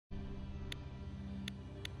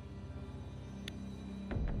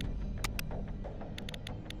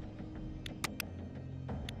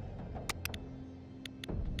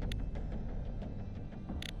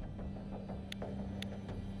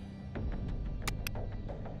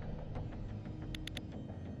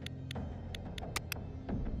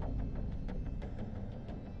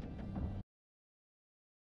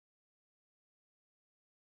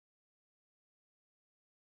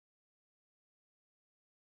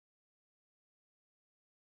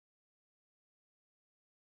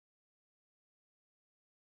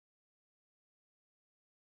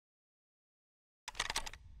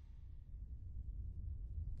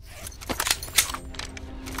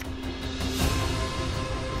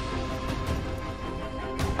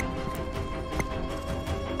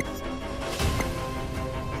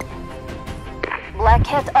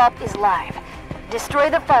Head Up is live. Destroy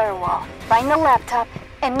the firewall, find the laptop,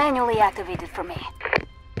 and manually activate it for me.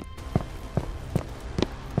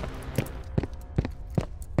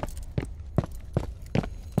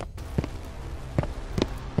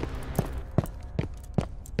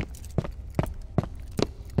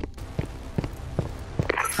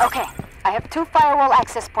 Okay, I have 2 firewall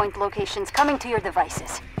access point locations coming to your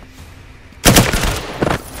devices.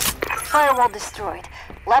 Firewall destroyed.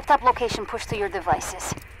 Laptop location pushed to your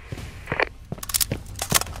devices.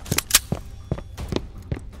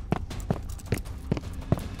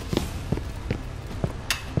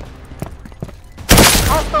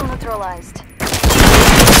 Hostile neutralized.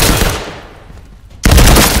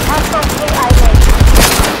 Hostile KIA.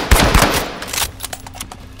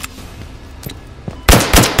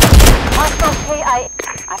 Hostile KIA.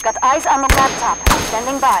 I've got eyes on the laptop.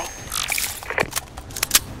 Standing by.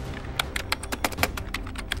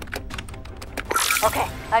 Okay,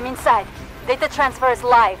 I'm inside. Data transfer is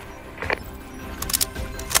live.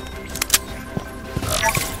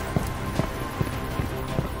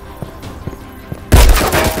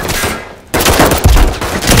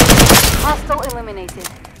 Hostile eliminated.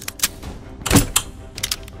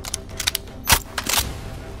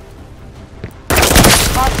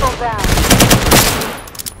 Hostile down.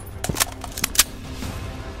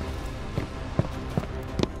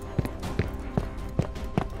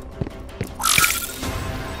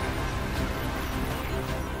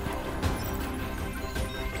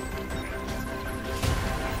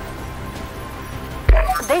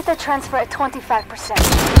 Data transfer at 25%.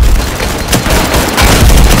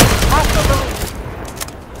 Hostile deleted.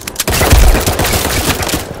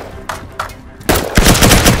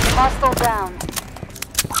 Hostile down.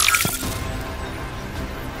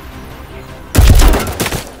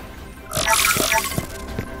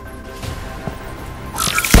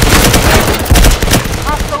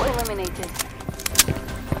 Hostile eliminated.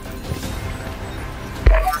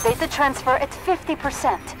 Data transfer at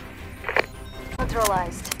 50%.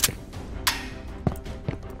 Neutralized.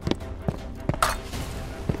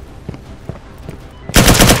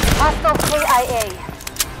 Hostile KIA.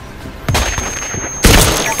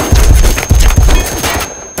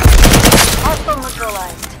 Hostile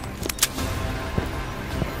neutralized.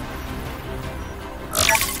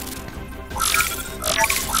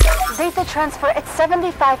 Data transfer at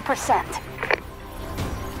 75%.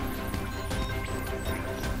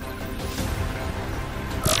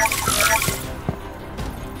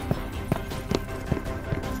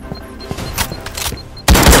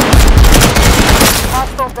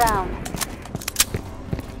 Hostile down.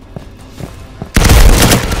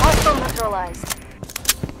 Hostile neutralized.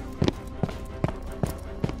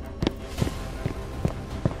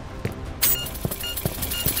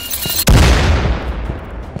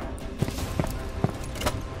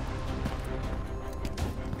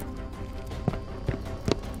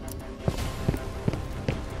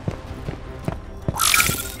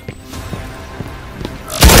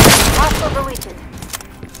 Hostile deleted.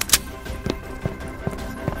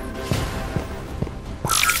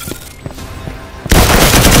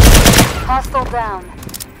 Hostile down.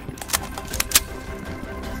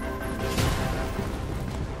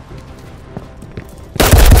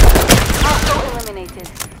 Hostile eliminated.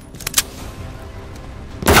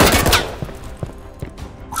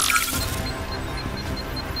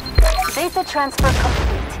 Data transfer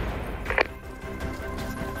complete.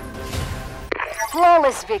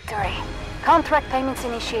 Flawless victory. Contract payments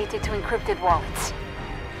initiated to encrypted wallets.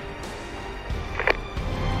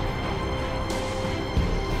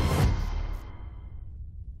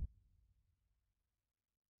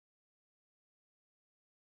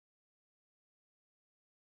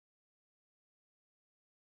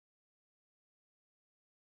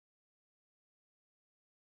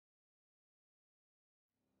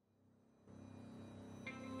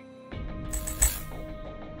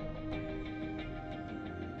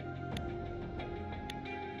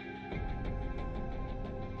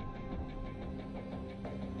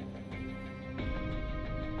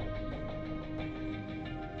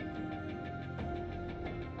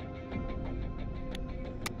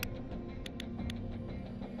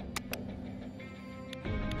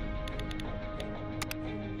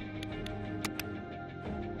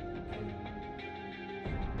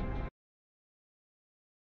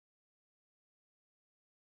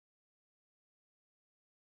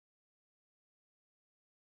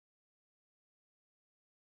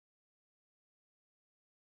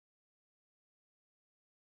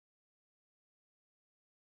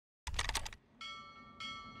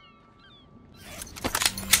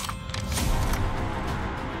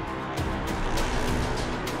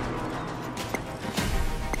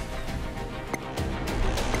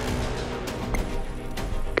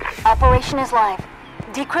 location is live.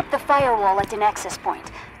 Decrypt the firewall at an access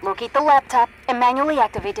point. Locate the laptop and manually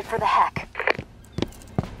activate it for the hack.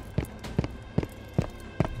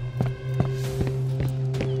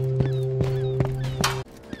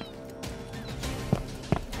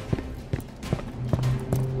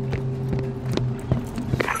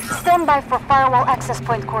 Stand by for firewall access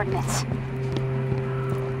point coordinates.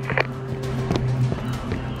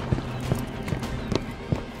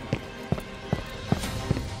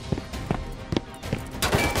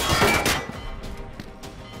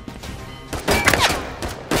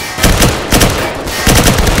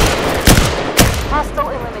 Hostile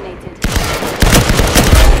eliminated.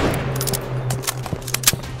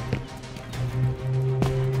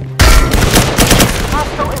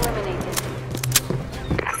 Hostile eliminated.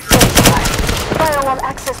 Firewall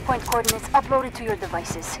access point coordinates uploaded to your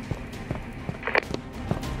devices.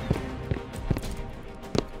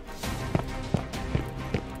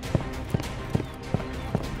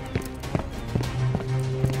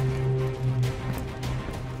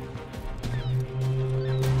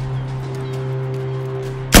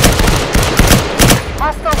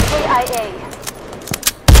 Hostile KIA.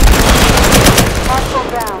 Hostile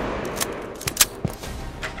down.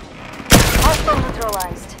 Hostile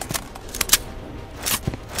neutralized.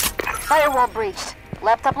 Firewall breached.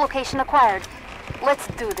 Laptop location acquired. Let's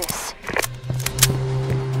do this.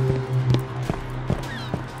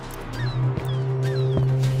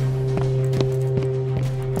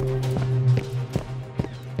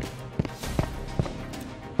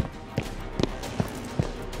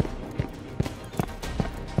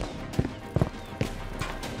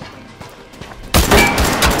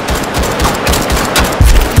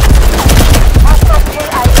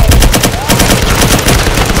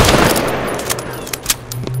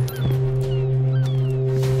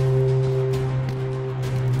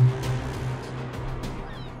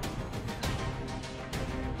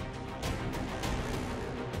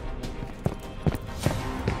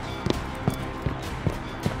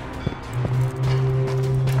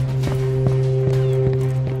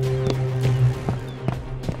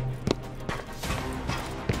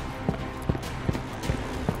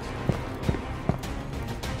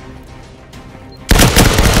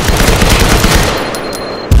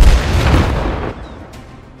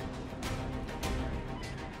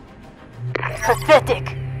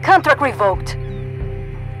 Pathetic. Contract revoked.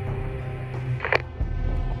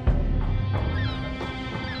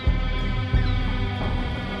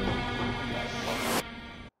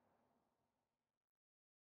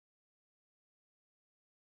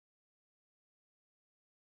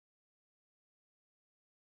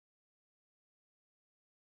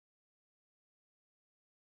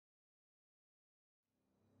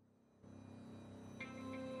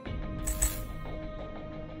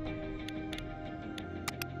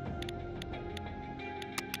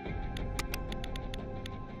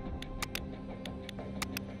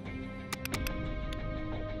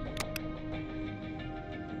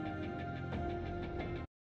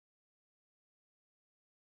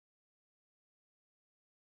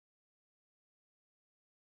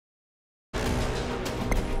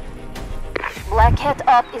 Black Hat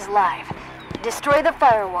Up is live. Destroy the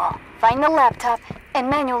firewall, find the laptop, and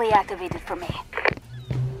manually activate it for me.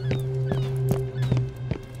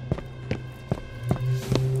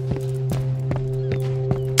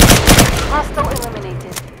 Hostile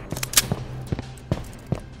eliminated.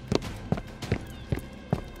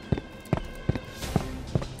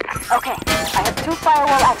 Okay, I have 2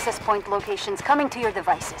 firewall access point locations coming to your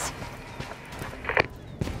devices.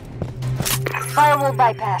 Firewall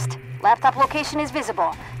bypassed. Laptop location is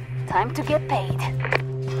visible. Time to get paid.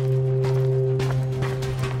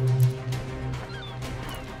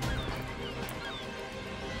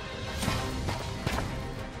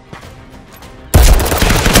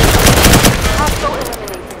 Hostile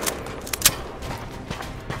eliminated.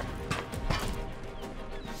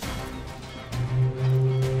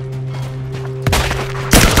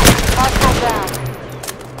 Hostile down.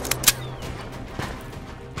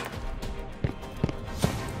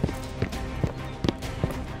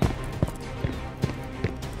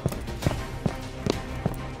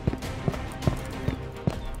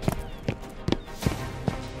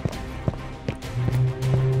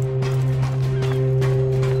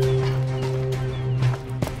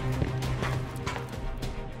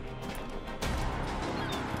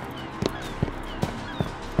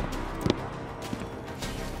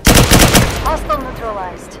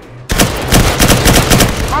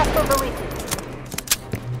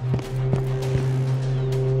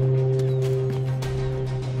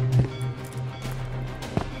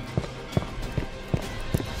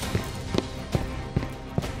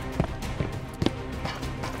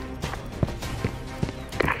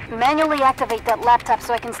 Manually activate that laptop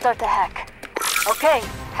so I can start the hack. Okay,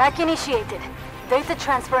 hack initiated. Data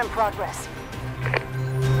transfer in progress.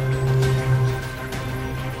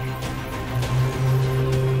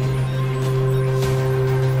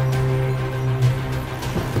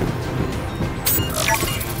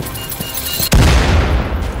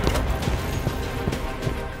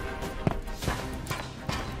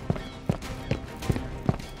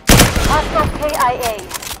 Hostile KIA.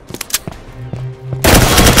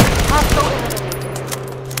 Hostile eliminated.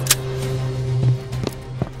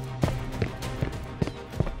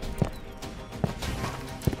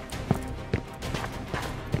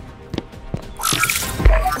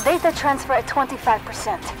 Data transfer at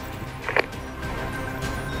 25%.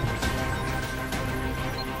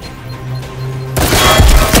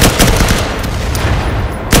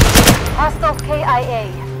 Hostile KIA.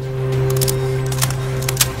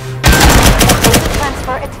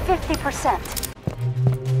 Transfer at 50%.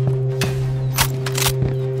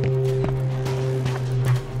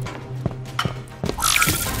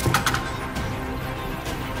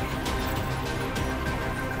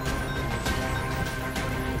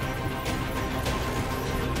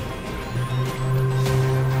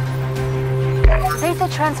 Data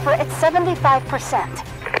transfer at 75%.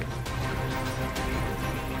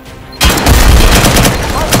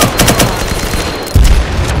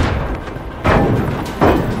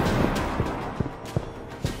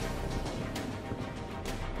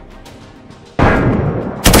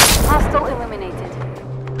 Hostile eliminated.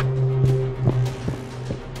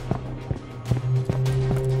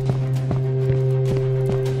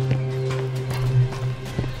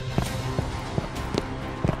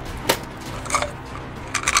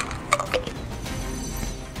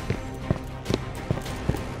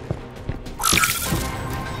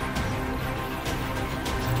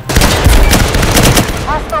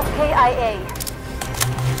 Hostile KIA.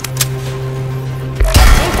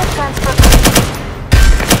 Data transfer.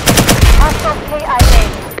 Hostile KIA.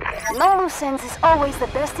 No loose ends is always the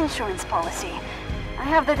best insurance policy. I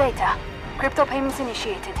have the data. Crypto payments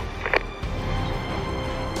initiated.